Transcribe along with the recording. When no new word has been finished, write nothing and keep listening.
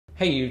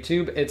Hey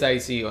YouTube, it's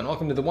ICU, and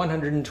welcome to the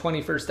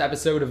 121st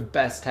episode of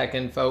Best Tech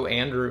Info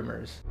and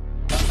Rumors.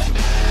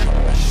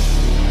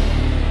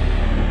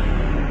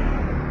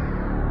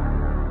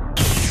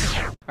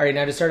 Alright,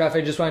 now to start off,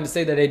 I just wanted to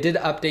say that I did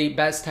update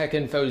Best Tech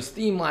Info's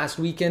theme last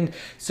weekend,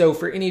 so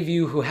for any of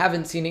you who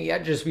haven't seen it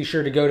yet, just be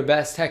sure to go to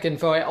Best Tech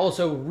Info. I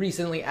also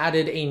recently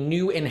added a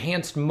new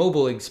enhanced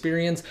mobile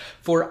experience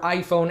for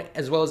iPhone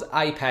as well as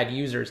iPad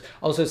users.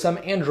 Also, some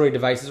Android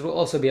devices will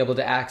also be able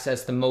to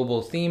access the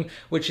mobile theme,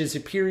 which is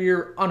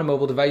superior on a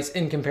mobile device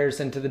in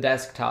comparison to the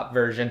desktop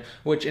version,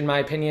 which in my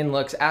opinion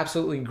looks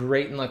absolutely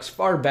great and looks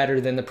far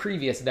better than the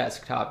previous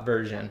desktop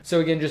version.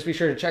 So again, just be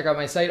sure to check out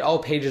my site. All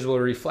pages will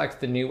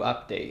reflect the new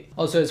update.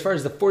 Also, as far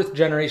as the 4th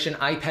generation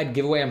iPad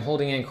giveaway I'm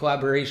holding in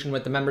collaboration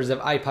with the members of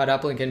iPod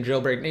Uplink and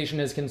Jailbreak Nation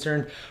is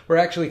concerned, we're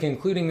actually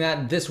concluding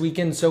that this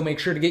weekend, so make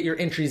sure to get your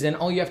entries in.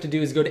 All you have to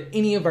do is go to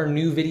any of our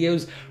new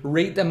videos,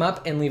 rate them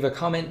up, and leave a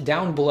comment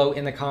down below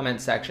in the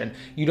comment section.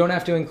 You don't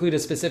have to include a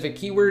specific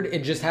keyword,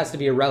 it just has to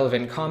be a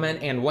relevant comment,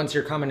 and once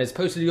your comment is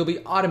posted, you'll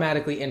be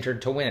automatically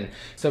entered to win.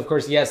 So of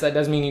course, yes, that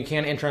does mean you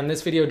can enter on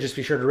this video, just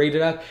be sure to rate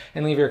it up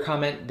and leave your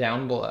comment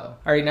down below.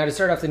 Alright, now to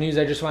start off the news,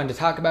 I just wanted to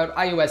talk about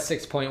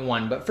iOS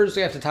 6.1. But first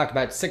we have to talk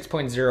about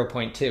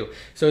 6.0.2.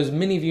 So as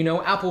many of you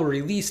know, Apple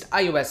released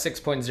iOS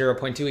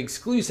 6.0.2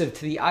 exclusive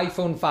to the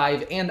iPhone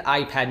 5 and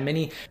iPad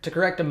mini to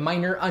correct a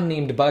minor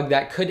unnamed bug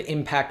that could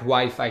impact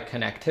Wi-Fi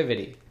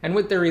connectivity. And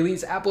with their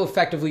release, Apple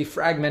effectively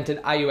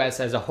fragmented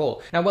iOS as a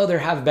whole. Now, while there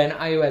have been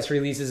iOS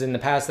releases in the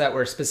past that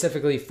were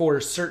specifically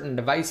for certain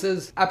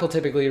devices, Apple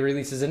typically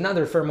releases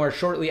another firmware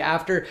shortly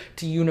after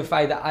to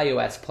unify the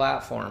iOS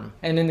platform.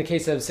 And in the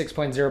case of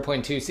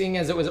 6.0.2, seeing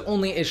as it was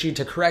only issued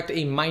to correct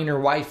a minor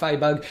Wi-Fi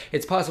bug,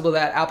 it's possible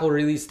that Apple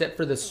released it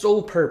for the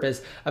sole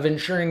purpose of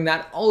ensuring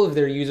that all of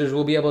their users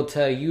will be able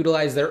to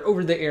utilize their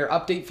over-the-air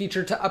update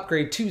feature to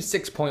upgrade to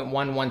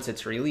 6.1 once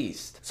it's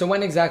released. So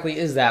when exactly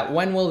is that?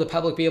 When will the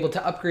public be able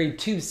to upgrade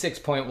to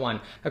 6.1?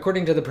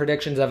 According to the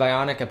predictions of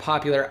Ionic, a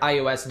popular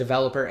iOS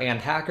developer and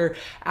hacker,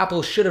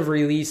 Apple should have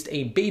released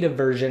a beta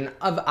version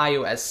of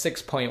iOS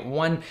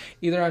 6.1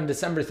 either on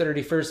December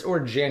 31st or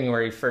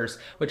January 1st,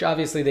 which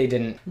obviously they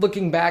didn't.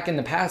 Looking back in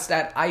the past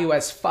at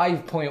iOS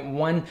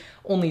 5.1,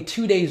 only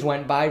 2 days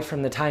went by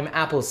from the time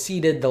Apple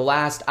seeded the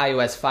last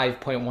iOS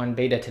 5.1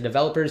 beta to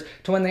developers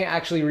to when they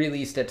actually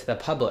released it to the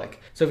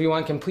public. So if you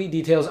want complete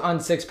details on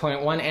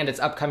 6.1 and its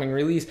upcoming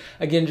release,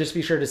 again, just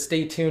be sure to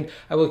stay tuned.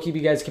 I will keep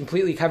you guys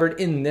completely covered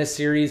in this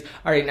series.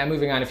 Alright, now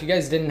moving on. If you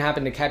guys didn't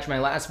happen to catch my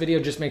last video,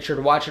 just make sure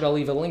to watch it. I'll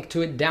leave a link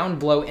to it down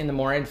below in the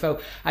more info.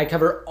 I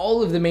cover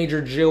all of the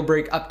major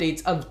jailbreak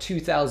updates of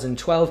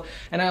 2012,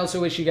 and I also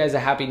wish you guys a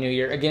happy new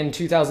year. Again,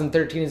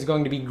 2013 is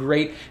going to be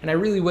great, and I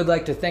really would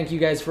like to thank you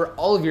guys for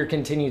all of your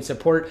continued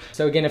support.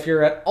 So again, if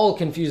you're at all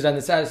confused on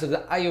the status of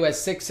the iOS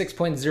 6,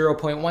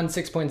 6.0.1,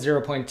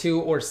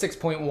 6.0.2, or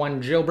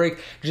 6.1 jailbreak,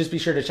 just be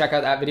sure to check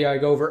out that video. I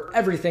go over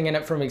everything in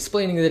it, from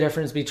explaining the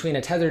difference between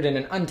a tethered and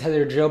an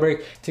untethered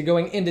jailbreak to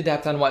going into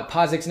depth on what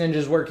POSIX Ninja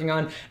is working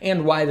on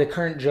and why the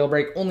current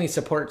jailbreak only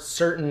supports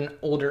certain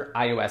older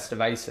iOS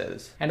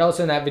devices. And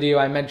also in that video,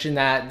 I mentioned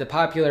that the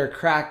popular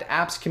cracked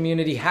apps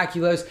community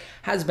Hackulous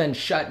has been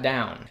shut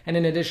down. And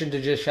in addition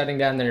to just shutting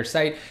down their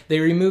site, they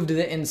removed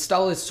the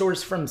Installous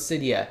source from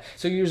Cydia.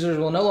 So users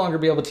will no longer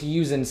be able to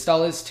use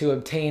Installous to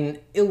obtain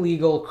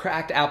illegal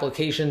cracked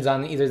applications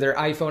on either their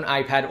iPhone,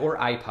 iPad, or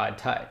iPod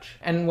Touch.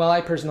 And while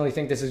I personally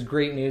think this is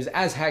great news,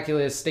 as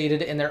Hackulous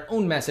stated in their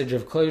own message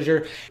of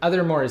closure,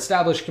 other more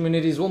established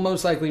communities will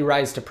most likely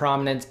rise to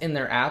prominence in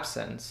their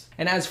absence.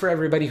 And as for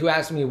everybody who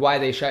asked me why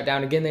they shut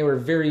down, again, they were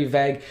very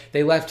vague.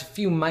 They left a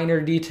few minor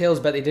details,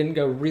 but they didn't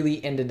go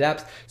really into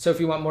depth. So if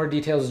you want more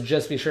details,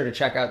 just be sure to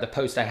check out the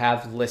post I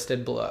have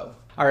listed below.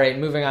 Alright,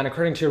 moving on.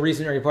 According to a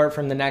recent report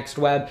from the Next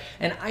Web,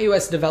 an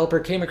iOS developer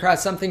came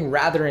across something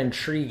rather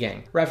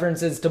intriguing.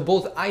 References to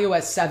both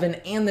iOS 7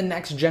 and the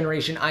next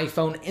generation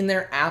iPhone in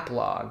their app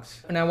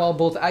logs. Now, while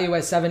both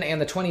iOS 7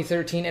 and the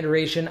 2013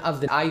 iteration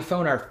of the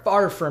iPhone are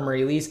far from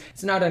release,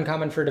 it's not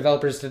uncommon for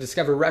developers to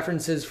discover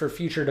references for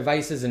future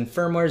devices and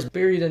firmwares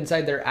buried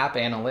inside their app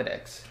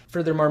analytics.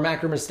 Furthermore,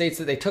 Macromer states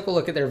that they took a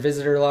look at their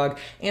visitor log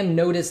and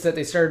noticed that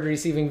they started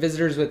receiving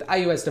visitors with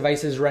iOS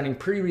devices running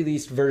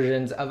pre-released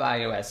versions of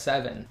iOS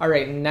 7.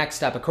 Alright,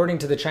 next up, according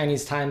to the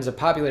Chinese Times, a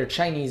popular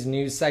Chinese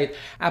news site,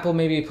 Apple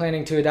may be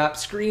planning to adopt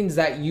screens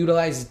that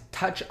utilize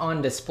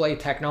touch-on-display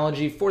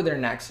technology for their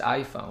next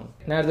iPhone.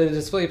 Now, the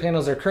display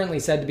panels are currently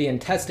said to be in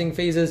testing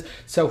phases,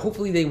 so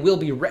hopefully they will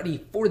be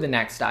ready for the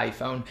next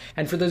iPhone.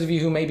 And for those of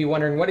you who may be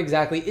wondering what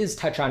exactly is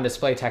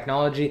touch-on-display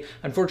technology,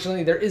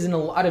 unfortunately there isn't a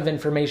lot of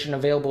information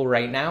available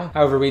right now.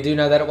 However, we do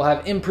know that it will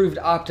have improved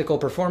optical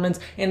performance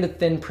and a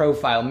thin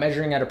profile,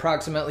 measuring at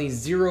approximately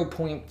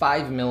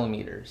 0.5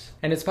 millimeters.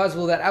 And it's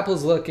possible that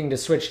Apple's looking to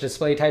switch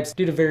display types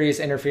due to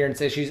various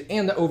interference issues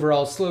and the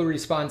overall slow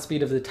response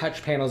speed of the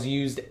touch panels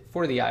used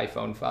for the iPhone.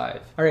 iPhone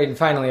 5. Alright, and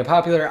finally, a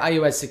popular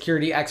iOS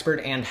security expert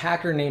and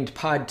hacker named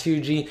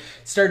Pod2G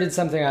started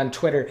something on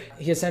Twitter.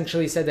 He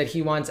essentially said that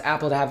he wants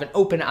Apple to have an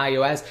open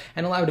iOS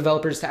and allow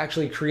developers to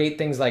actually create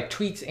things like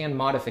tweaks and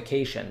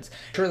modifications.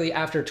 Shortly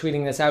after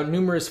tweeting this out,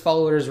 numerous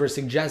followers were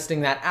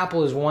suggesting that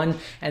Apple is one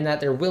and that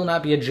there will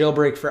not be a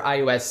jailbreak for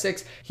iOS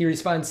 6. He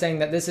responds saying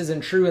that this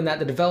isn't true and that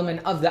the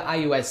development of the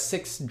iOS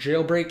 6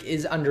 jailbreak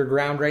is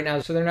underground right now,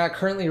 so they're not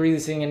currently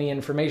releasing any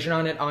information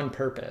on it on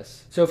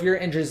purpose. So if you're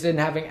interested in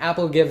having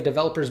Apple give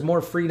developers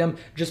more freedom,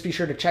 just be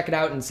sure to check it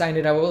out and sign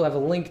it. I will have a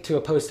link to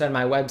a post on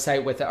my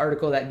website with the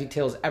article that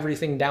details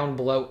everything down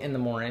below in the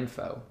more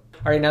info.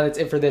 Alright, now that's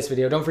it for this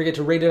video. Don't forget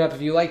to rate it up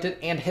if you liked it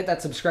and hit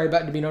that subscribe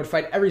button to be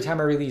notified every time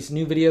I release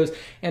new videos.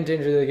 And to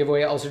enter the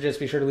giveaway, also just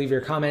be sure to leave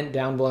your comment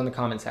down below in the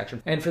comment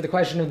section. And for the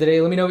question of the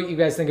day, let me know what you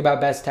guys think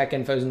about Best Tech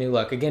Info's new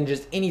look. Again,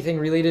 just anything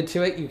related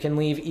to it, you can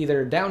leave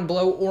either down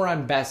below or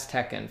on Best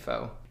Tech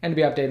Info. And to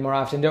be updated more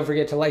often, don't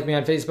forget to like me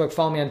on Facebook,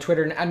 follow me on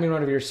Twitter, and add me in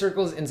one of your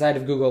circles inside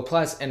of Google+.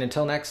 And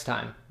until next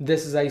time,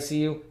 this is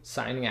ICU,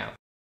 signing out.